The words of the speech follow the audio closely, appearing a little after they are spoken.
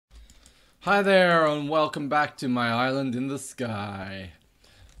Hi there and welcome back to my island in the sky.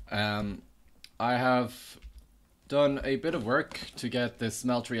 I have done a bit of work to get this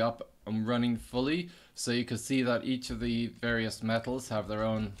smeltery up and running fully, so you can see that each of the various metals have their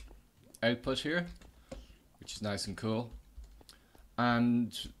own output here, which is nice and cool.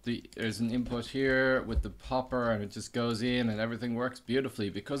 And there's an input here with the hopper, and it just goes in and everything works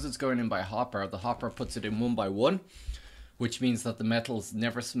beautifully. Because it's going in by hopper, the hopper puts it in one by one, which means that the metals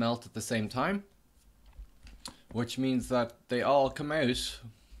never smelt at the same time, which means that they all come out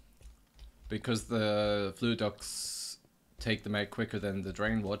because the flue ducts take them out quicker than the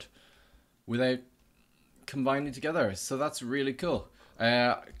drain would without combining together. So that's really cool.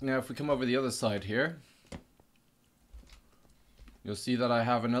 Now if we come over the other side here, you'll see that I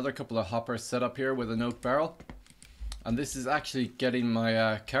have another couple of hoppers set up here with an oak barrel, and this is actually getting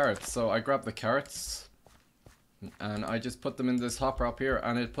my carrots. So I grab the carrots and I just put them in this hopper up here,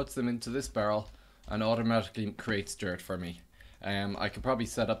 and it puts them into this barrel and automatically creates dirt for me. I could probably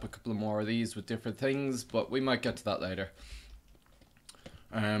set up a couple of more of these with different things, but we might get to that later.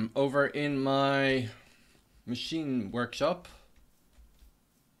 Over in my machine workshop,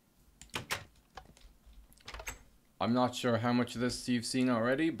 I'm not sure how much of this you've seen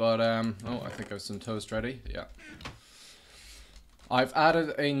already, but oh, I think I have some toast ready. Yeah, I've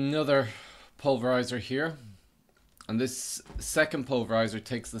added another pulverizer here. And this second pulverizer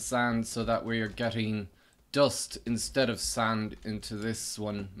takes the sand so that we are getting dust instead of sand into this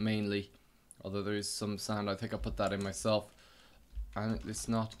one mainly. Although there is some sand, I think I put that in myself. And it's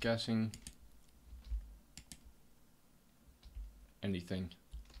not getting anything.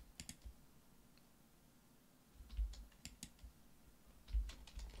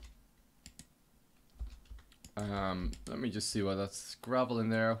 Let me just see why that's gravel in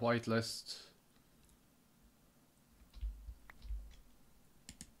there, whitelist.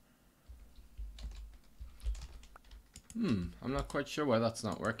 I'm not quite sure why that's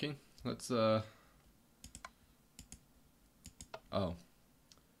not working. Let's oh,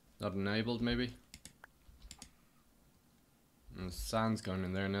 not enabled maybe. And the sand's going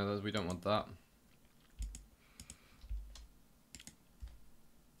in there now, we don't want that.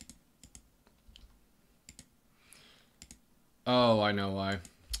 Oh, I know why.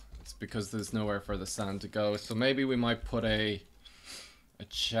 It's because there's nowhere for the sand to go. So maybe we might put a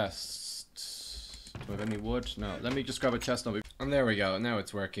chest. Do I have any wood? No, let me just grab a chest now. And there we go, now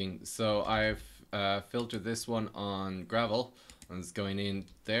it's working. So I've filtered this one on gravel, and it's going in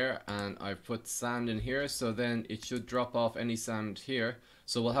there, and I've put sand in here, so then it should drop off any sand here.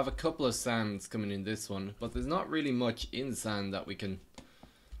 So we'll have a couple of sands coming in this one, but there's not really much in sand that we can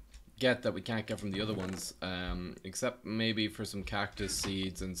get that we can't get from the other ones, except maybe for some cactus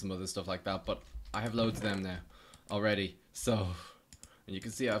seeds and some other stuff like that, but I have loads of them now already. So, and you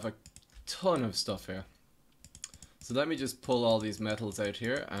can see I have a ton of stuff here. So let me just pull all these metals out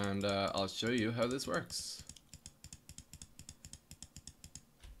here, and I'll show you how this works.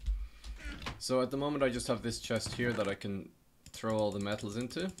 So at the moment I just have this chest here that I can throw all the metals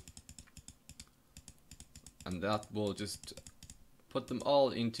into, and that will just put them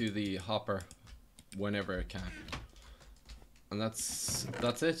all into the hopper whenever it can. And that's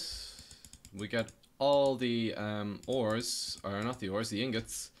it. We get all the ores, or not the ores, the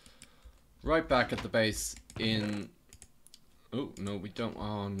ingots, right back at the base in... Oh, no, we don't.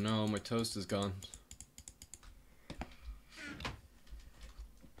 Oh, no, my toast is gone.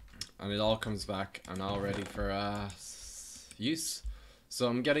 And it all comes back and all ready for use. So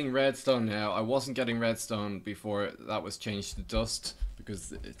I'm getting redstone now. I wasn't getting redstone before that was changed to dust,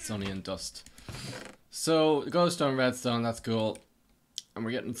 because it's only in dust. So glowstone, redstone, that's cool. And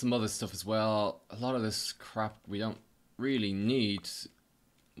we're getting some other stuff as well. A lot of this crap we don't really need.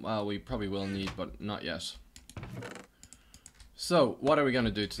 Well, we probably will need, but not yet. So, what are we going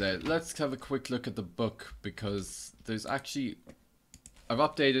to do today? Let's have a quick look at the book, because there's actually... I've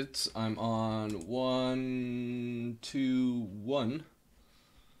updated. I'm on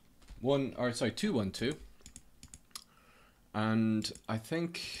 212. And I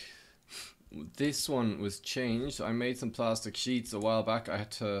think this one was changed. I made some plastic sheets a while back. I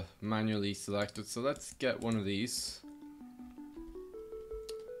had to manually select it. So let's get one of these.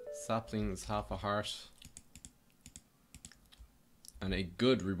 Saplings, half a heart, and a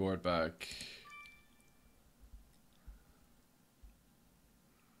good reward bag.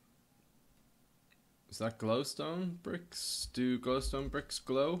 Is that glowstone bricks? Do glowstone bricks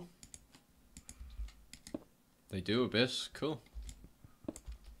glow? They do a bit. Cool.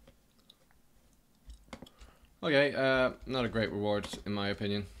 Okay, not a great reward in my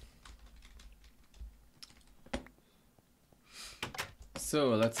opinion.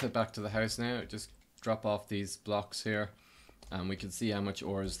 So let's head back to the house now. Just drop off these blocks here and we can see how much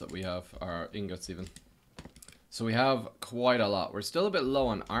ores that we have, or ingots even. So we have quite a lot. We're still a bit low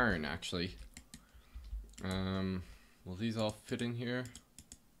on iron actually. Will these all fit in here?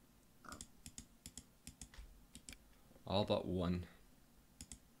 All but one.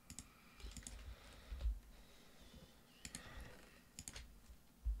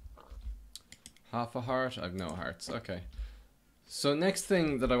 Half a heart? I've no hearts. Okay. So next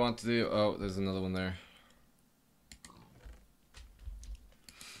thing that I want to do... Oh, there's another one there.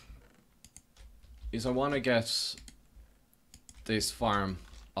 Is I want to get this farm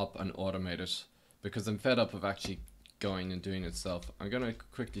up and automate it. Because I'm fed up of actually going and doing it itself. I'm going to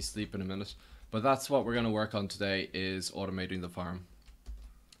quickly sleep in a minute. But that's what we're going to work on today, is automating the farm.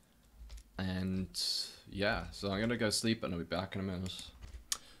 And yeah, so I'm going to go sleep and I'll be back in a minute.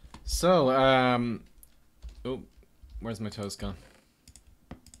 So, oh, where's my toast gone?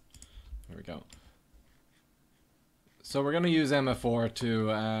 There we go. So we're going to use MF4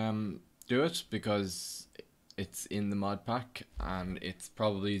 to do it because it's in the mod pack and it's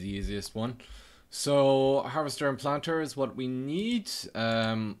probably the easiest one. So harvester and planter is what we need.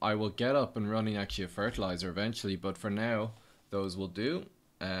 I will get up and running actually a fertilizer eventually, but for now those will do.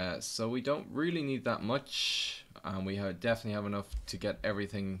 So we don't really need that much, and we definitely have enough to get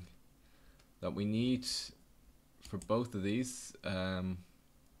everything that we need for both of these.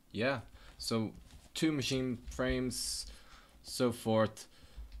 Yeah, so 2 machine frames, so forth.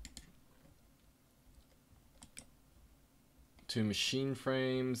 2 machine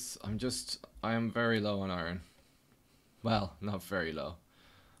frames. I am very low on iron. Well, not very low.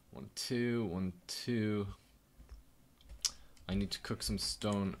 1, 2, 1, 2. I need to cook some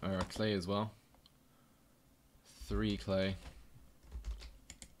stone or clay as well. 3 clay.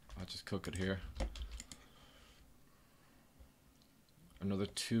 I'll just cook it here. Another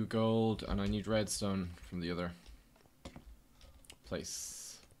 2 gold, and I need redstone from the other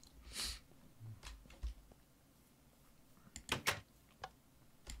place.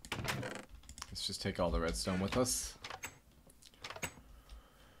 Let's just take all the redstone with us.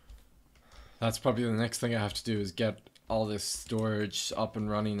 That's probably the next thing I have to do, is get all this storage up and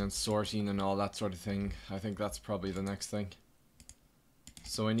running and sorting and all that sort of thing. I think that's probably the next thing.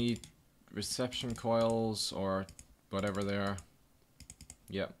 So I need reception coils or whatever they are.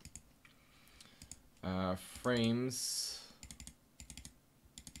 Yep. Frames.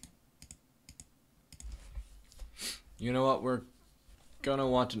 You know what, we're gonna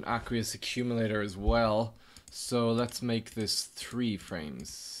want an aqueous accumulator as well, so let's make this 3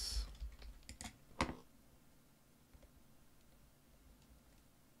 frames.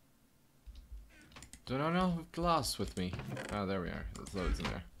 Do I not have glass with me? Oh, there we are. There's loads in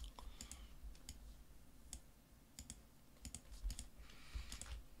there.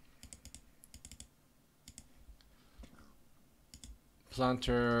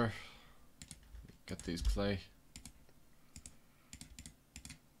 Planter. Get these clay.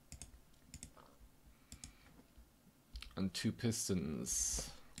 And 2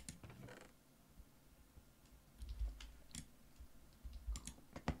 pistons.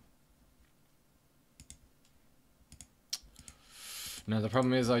 Now the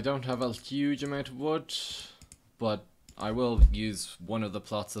problem is I don't have a huge amount of wood, but I will use one of the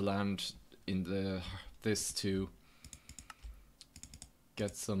plots of land in this to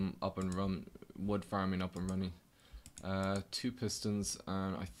get some wood farming up and running. 2 pistons,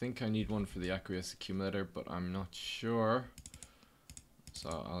 and I think I need one for the aqueous accumulator, but I'm not sure, so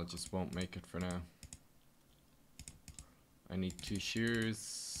I just won't make it for now. I need 2 shears,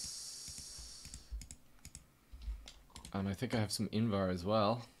 and I think I have some invar as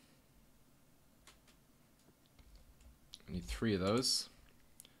well. I need 3 of those.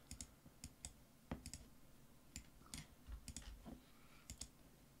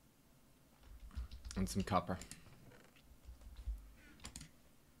 And some copper.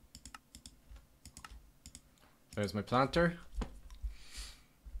 There's my planter.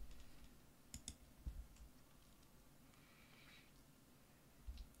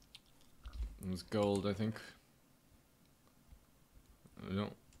 There's gold, I think.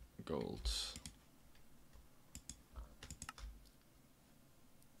 No, gold.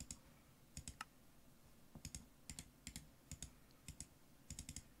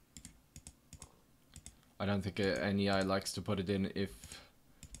 I don't think NEI likes to put it in if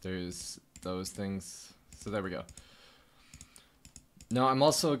there's those things. So there we go. Now I'm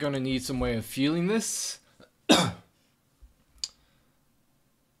also going to need some way of fueling this.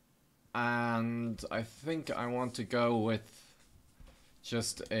 And I think I want to go with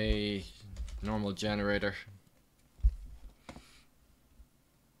just a normal generator.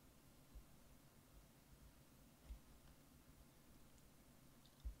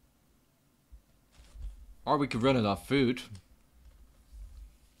 Or we could run it off food.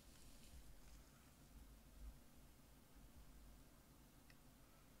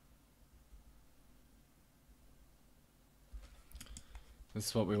 This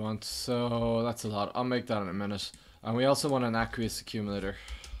is what we want, so that's a lot. I'll make that in a minute. And we also want an aqueous accumulator.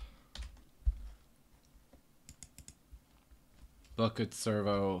 Bucket,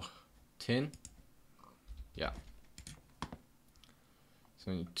 servo, tin. Yeah.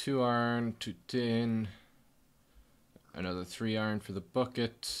 So we need 2 iron, 2 tin, another 3 iron for the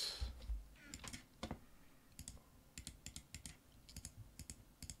bucket.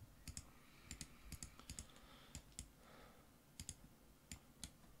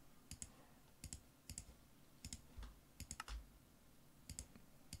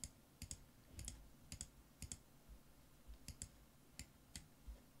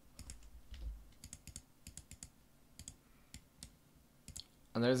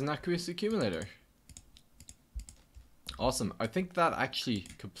 And there's an aqueous accumulator. Awesome. I think that actually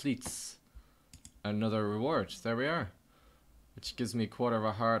completes another reward. There we are. Which gives me a quarter of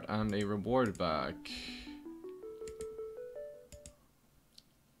a heart and a reward bag.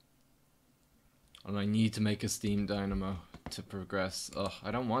 And I need to make a steam dynamo to progress. Ugh,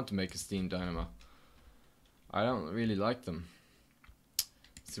 I don't want to make a steam dynamo. I don't really like them.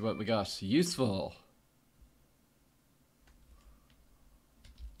 Let's see what we got. Useful.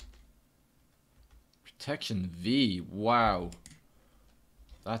 Protection V. Wow.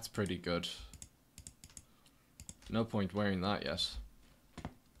 That's pretty good. No point wearing that yet.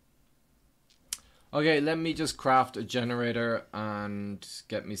 Okay, let me just craft a generator and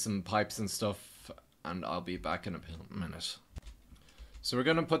get me some pipes and stuff, and I'll be back in a minute. So we're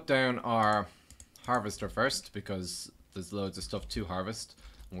gonna put down our harvester first because there's loads of stuff to harvest,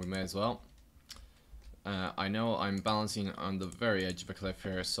 and we may as well. I know I'm balancing on the very edge of a cliff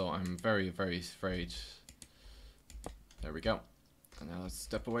here, so I'm very, very afraid. There we go. And now let's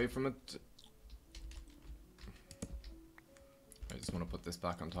step away from it. I just want to put this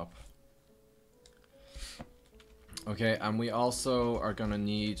back on top. Okay, and we also are gonna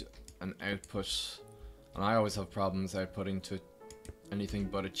need an output. And I always have problems outputting to anything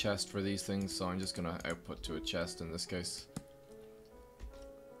but a chest for these things, so I'm just gonna output to a chest in this case.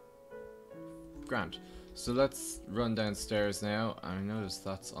 Grand. So let's run downstairs now. I notice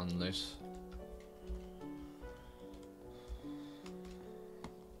that's unlit.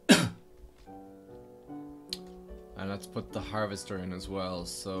 And let's put the harvester in as well.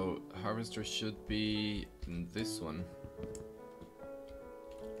 So harvester should be in this one.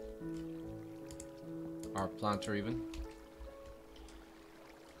 Or planter even.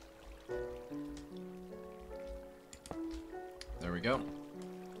 There we go.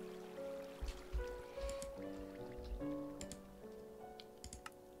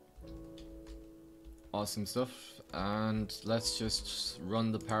 Awesome stuff. And let's just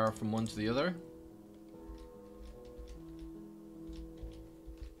run the power from one to the other.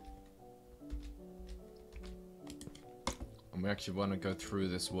 And we actually want to go through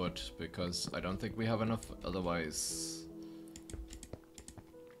this wood because I don't think we have enough otherwise.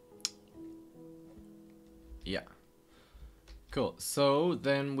 Yeah. Cool. So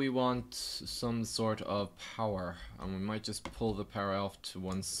then we want some sort of power, and we might just pull the power off to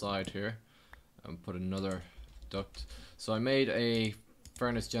one side here and put another duct. So I made a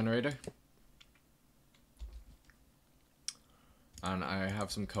furnace generator. And I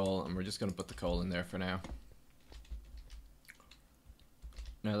have some coal, and we're just going to put the coal in there for now.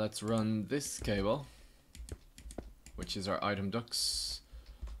 Now let's run this cable, which is our item ducts.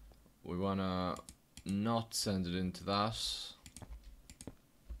 We want to not send it into that.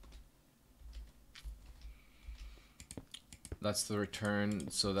 That's the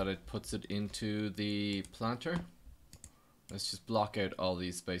return so that it puts it into the planter. Let's just block out all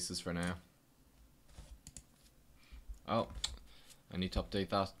these spaces for now. Oh, I need to update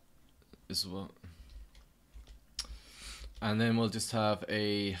that as well. And then we'll just have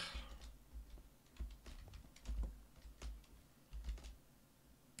a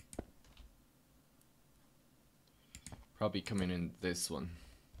probably coming in this one.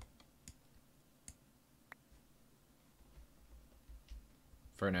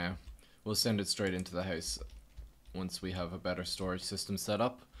 For now. We'll send it straight into the house once we have a better storage system set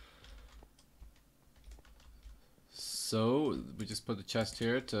up. So we just put the chest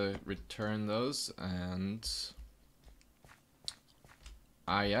here to return those, and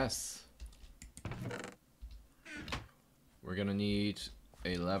yes, we're gonna need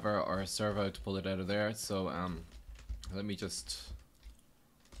a lever or a servo to pull it out of there. So let me just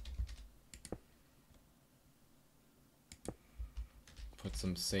put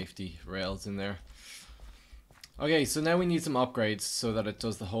some safety rails in there. Okay, so now we need some upgrades so that it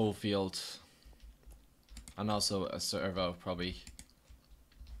does the whole field. And also a servo, probably.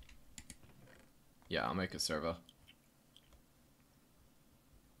 Yeah, I'll make a servo.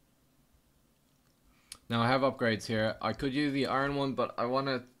 Now I have upgrades here. I could use the iron one, but I want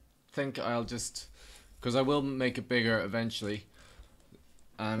to think I'll just... because I will make it bigger eventually.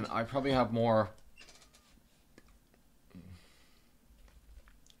 And I probably have more...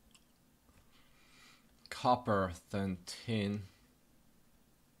 copper than tin.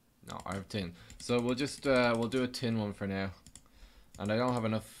 No, I have tin. So we'll just we'll do a tin one for now. And I don't have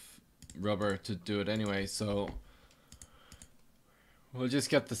enough rubber to do it anyway, so we'll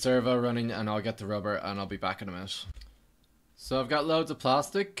just get the servo running and I'll get the rubber and I'll be back in a minute. So I've got loads of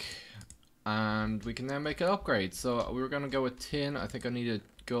plastic and we can now make an upgrade. So we were gonna go with tin. I think I need a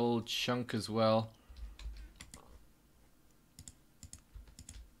gold chunk as well.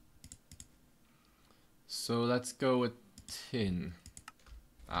 So let's go with tin.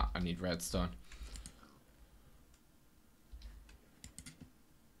 Ah, I need redstone.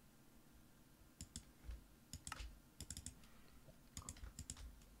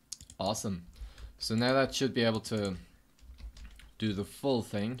 Awesome. So now that should be able to do the full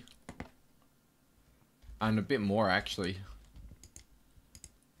thing. And a bit more actually.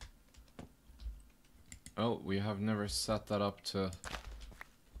 Oh, we have never set that up to...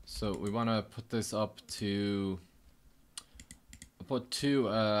 So we want to put this up to... We'll put 2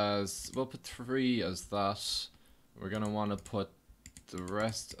 as... We'll put 3 as that. We're going to want to put the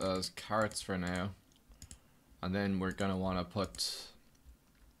rest as carrots for now. And then we're going to want to put...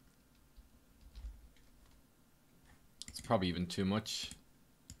 It's probably even too much.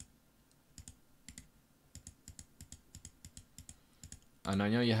 And I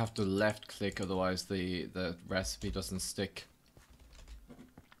know you have to left click, otherwise the recipe doesn't stick.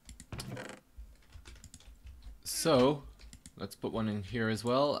 So, let's put one in here as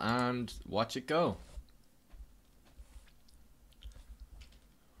well and watch it go.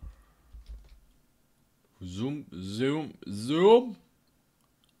 Zoom, zoom, zoom.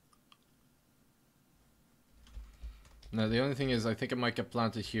 Now the only thing is I think it might get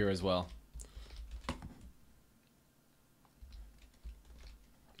planted here as well.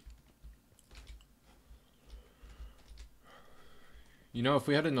 You know, if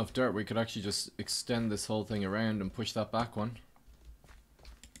we had enough dirt, we could actually just extend this whole thing around and push that back one.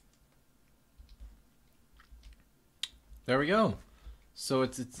 There we go. So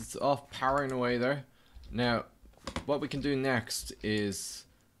it's off powering away there. Now, what we can do next is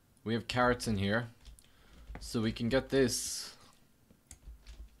we have carrots in here. So we can get this.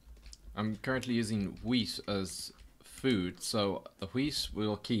 I'm currently using wheat as food. So the wheat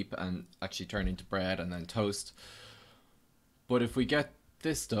we'll keep and actually turn into bread and then toast. But if we get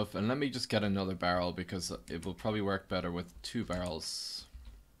this stuff, and let me just get another barrel because it will probably work better with 2 barrels.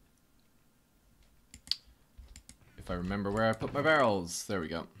 If I remember where I put my barrels. There we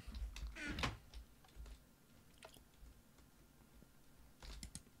go.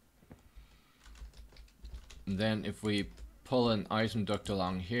 And then if we pull an item duct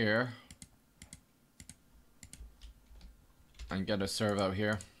along here and get a servo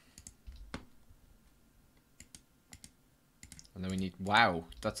here. And then we need, wow,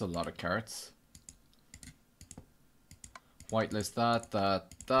 that's a lot of carrots. Whitelist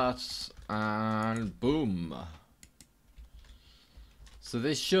that, and boom. So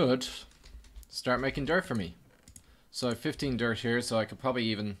this should start making dirt for me. So I have 15 dirt here, so I could probably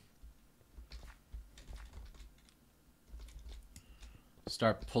even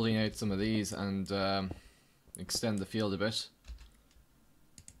start pulling out some of these and extend the field a bit.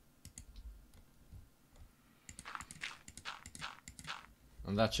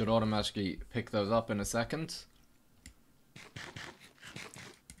 And that should automatically pick those up in a second.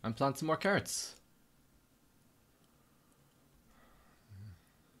 And plant some more carrots.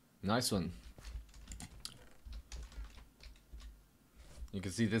 Nice one. You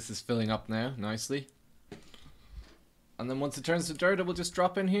can see this is filling up now nicely. And then once it turns to dirt, it will just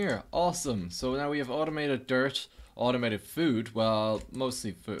drop in here. Awesome. So now we have automated dirt, automated food. Well,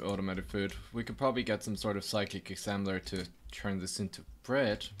 mostly automated food. We could probably get some sort of cyclic assembler to turn this into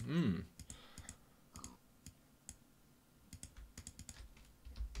bread.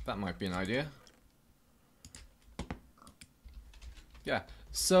 That might be an idea. Yeah.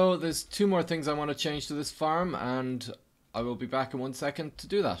 So there's 2 more things I want to change to this farm, and I will be back in 1 second to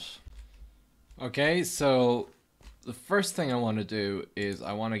do that. Okay, so the first thing I want to do is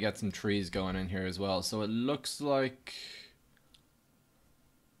I want to get some trees going in here as well. So it looks like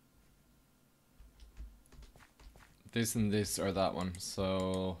this and this are that one.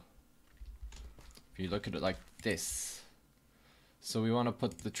 So if you look at it like this. So we want to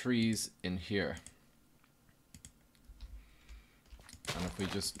put the trees in here. And if we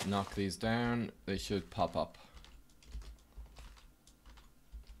just knock these down, they should pop up.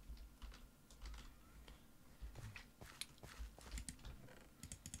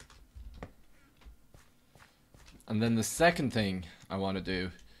 And then the second thing I want to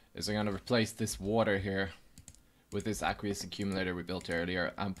do is I'm going to replace this water here with this aqueous accumulator we built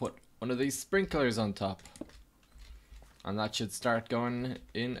earlier and put one of these sprinklers on top. And that should start going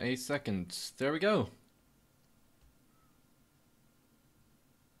in a second. There we go.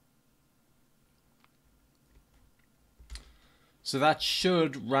 So that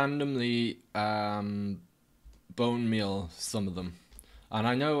should randomly bone meal some of them. And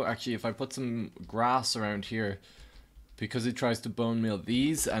I know actually if I put some grass around here, because it tries to bone meal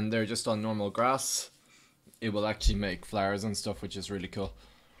these and they're just on normal grass, it will actually make flowers and stuff, which is really cool.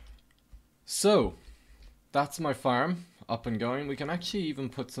 So that's my farm up and going. We can actually even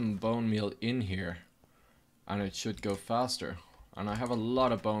put some bone meal in here and it should go faster. And I have a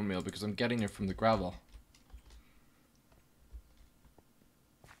lot of bone meal because I'm getting it from the gravel.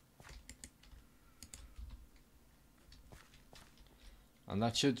 And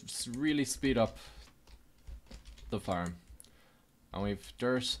that should really speed up the farm. And we've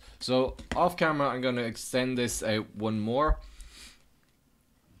dirt. So off camera I'm going to extend this out one more.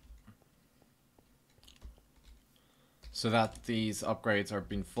 So that these upgrades are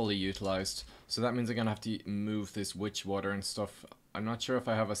being fully utilized. So that means I'm going to have to move this witch water and stuff. I'm not sure if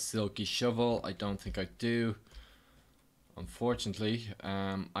I have a silky shovel. I don't think I do. Unfortunately.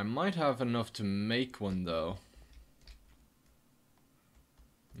 I might have enough to make one though.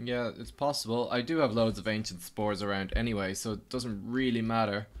 Yeah, it's possible. I do have loads of ancient spores around anyway, so it doesn't really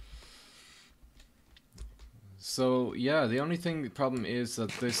matter. So yeah, the only thing, the problem is that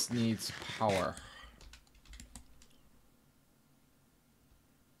this needs power.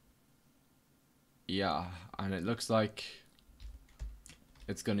 Yeah, and it looks like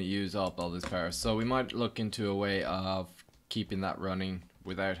it's going to use up all this power. So we might look into a way of keeping that running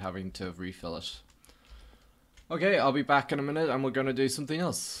without having to refill it. Okay, I'll be back in a minute and we're going to do something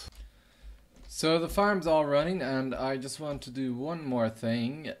else. So the farm's all running and I just want to do one more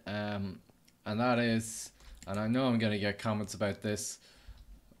thing. And that is, and I know I'm going to get comments about this,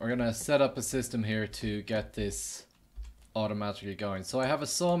 we're going to set up a system here to get this automatically going. So I have a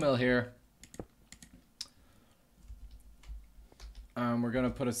sawmill here. And we're going to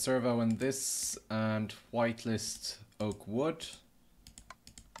put a servo in this and whitelist oak wood.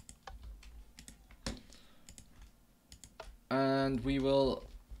 And we will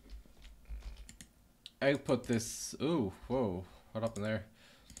output this. Ooh, whoa, what happened there?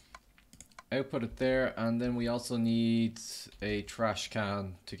 Output it there, and then we also need a trash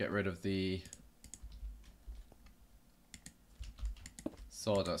can to get rid of the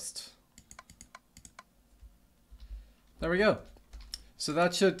sawdust. There we go. So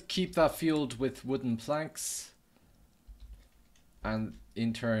that should keep that fueled with wooden planks, and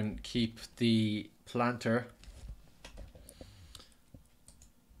in turn keep the planter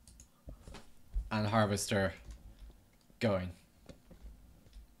and harvester going.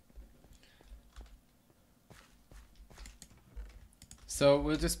 So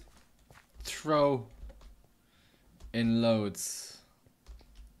we'll just throw in loads.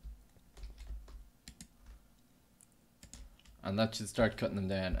 And that should start cutting them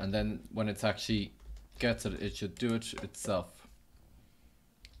down. And then when it's actually gets it, it should do it itself.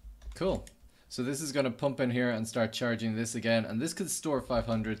 Cool. So this is going to pump in here and start charging this again. And this could store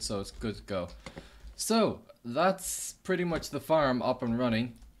 500, so it's good to go. So that's pretty much the farm up and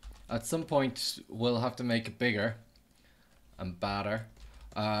running. At some point we'll have to make it bigger and badder.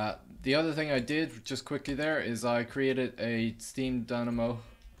 The other thing I did just quickly there is I created a steam dynamo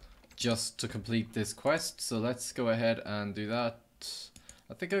just to complete this quest. So let's go ahead and do that.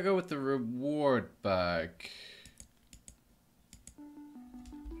 I think I'll go with the reward bag.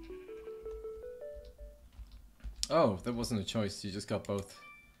 Oh, that wasn't a choice, you just got both.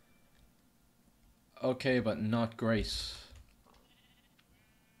 Okay, but not great.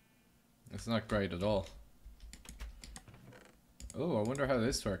 It's not great at all. Oh, I wonder how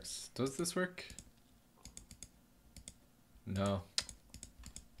this works. Does this work? No.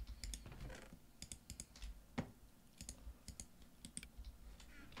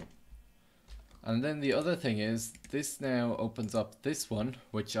 And then the other thing is, this now opens up this one,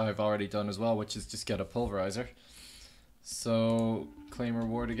 which I've already done as well, which is just get a pulverizer. So, claim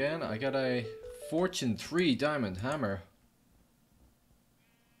reward again. I got a Fortune 3 diamond hammer.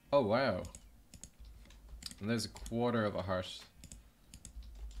 Oh, wow. And there's a quarter of a heart.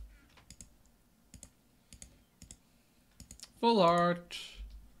 Full heart.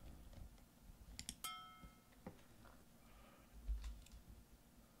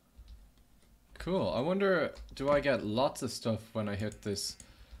 Cool. I wonder, do I get lots of stuff when I hit this?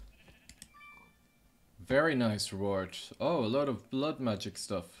 Very nice reward. Oh, a lot of blood magic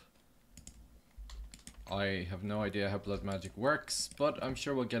stuff. I have no idea how blood magic works, but I'm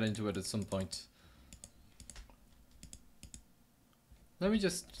sure we'll get into it at some point. Let me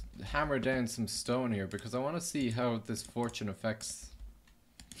just hammer down some stone here because I want to see how this fortune affects.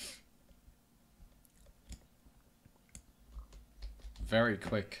 Very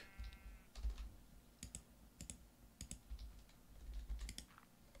quick.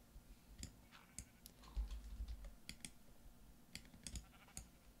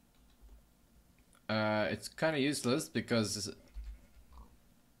 It's kind of useless because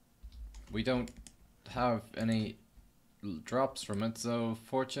we don't have any drops from it, so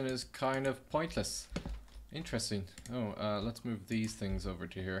fortune is kind of pointless. Interesting. Oh, let's move these things over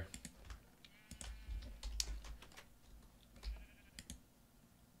to here.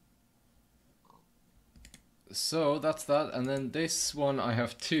 So that's that, and then this one I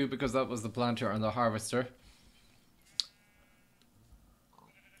have two because that was the planter and the harvester.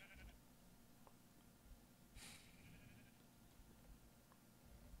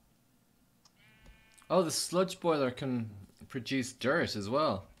 Oh, the sludge boiler can produce dirt as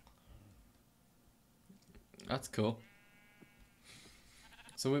well. That's cool.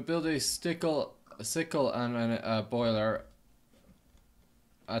 So we build a sickle and a boiler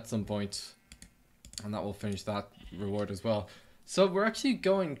at some point, and that will finish that reward as well. So we're actually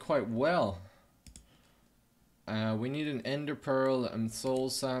going quite well. We need an ender pearl and soul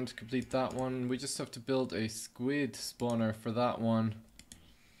sand to complete that one. We just have to build a squid spawner for that one.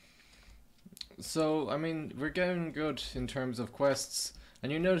 So, I mean, we're getting good in terms of quests.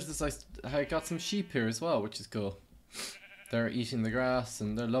 And you notice I got some sheep here as well, which is cool. They're eating the grass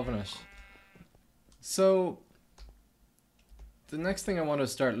and they're loving it. So, the next thing I want to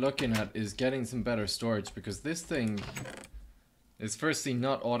start looking at is getting some better storage, because this thing is firstly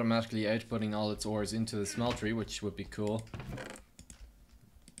not automatically outputting all its ores into the smeltery, which would be cool.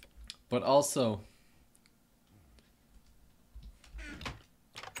 But also,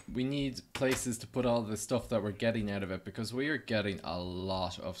 we need places to put all the stuff that we're getting out of it, because we are getting a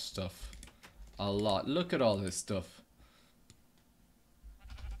lot of stuff. A lot. Look at all this stuff.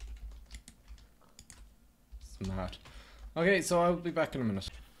 Smart. Okay, so I'll be back in a minute.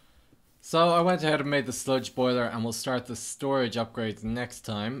 So I went ahead and made the sludge boiler, and we'll start the storage upgrades next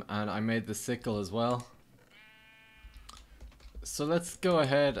time, and I made the sickle as well. So let's go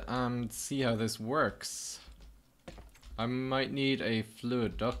ahead and see how this works. I might need a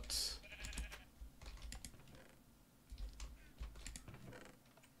fluid duct.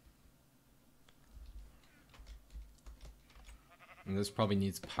 And this probably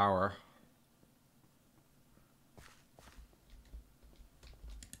needs power.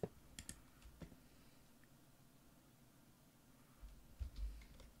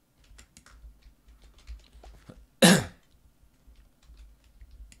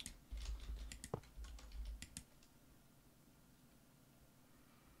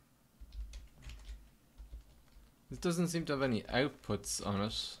 It doesn't seem to have any outputs on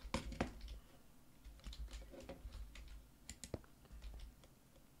it.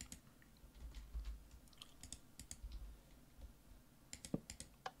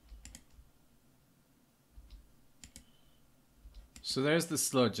 So there's the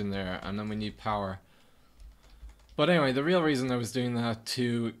sludge in there, and then we need power. But anyway, the real reason I was doing that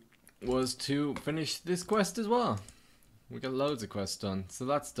was to finish this quest as well. We got loads of quests done, so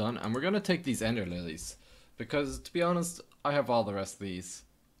that's done, and we're gonna take these ender lilies. Because, to be honest, I have all the rest of these.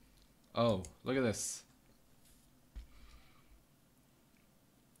 Oh, look at this.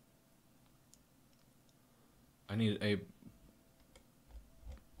 I need a...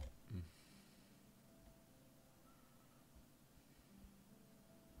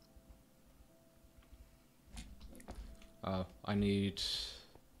 I need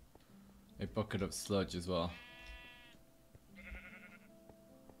a bucket of sludge as well.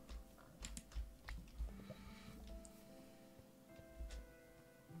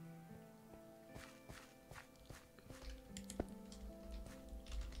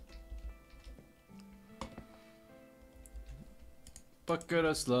 Bucket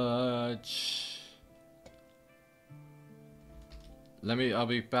of sludge. I'll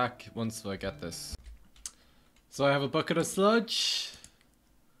be back once I get this. So I have a bucket of sludge.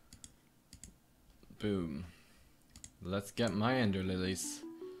 Boom. Let's get my ender lilies.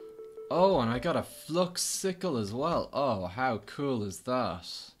 Oh, and I got a flux sickle as well. Oh, how cool is that?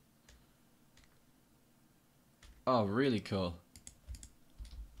 Oh, really cool.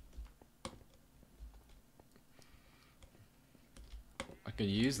 I could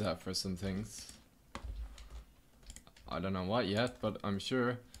use that for some things. I don't know what yet, but I'm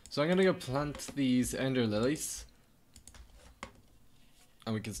sure. So I'm gonna go plant these ender lilies.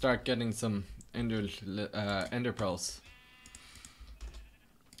 And we can start getting some ender pearls.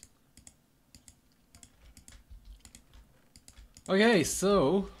 Okay,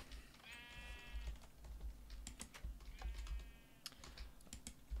 so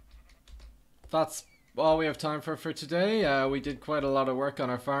that's all we have time for today. We did quite a lot of work on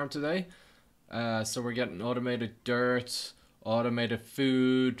our farm today. So we're getting automated dirt, automated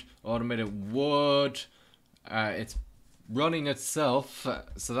food, automated wood. It's running itself,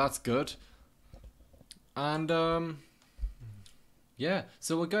 so that's good. And yeah,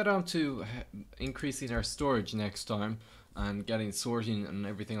 so we'll go down to increasing our storage next time and getting sorting and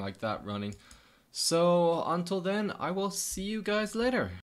everything like that running. So until then, I will see you guys later.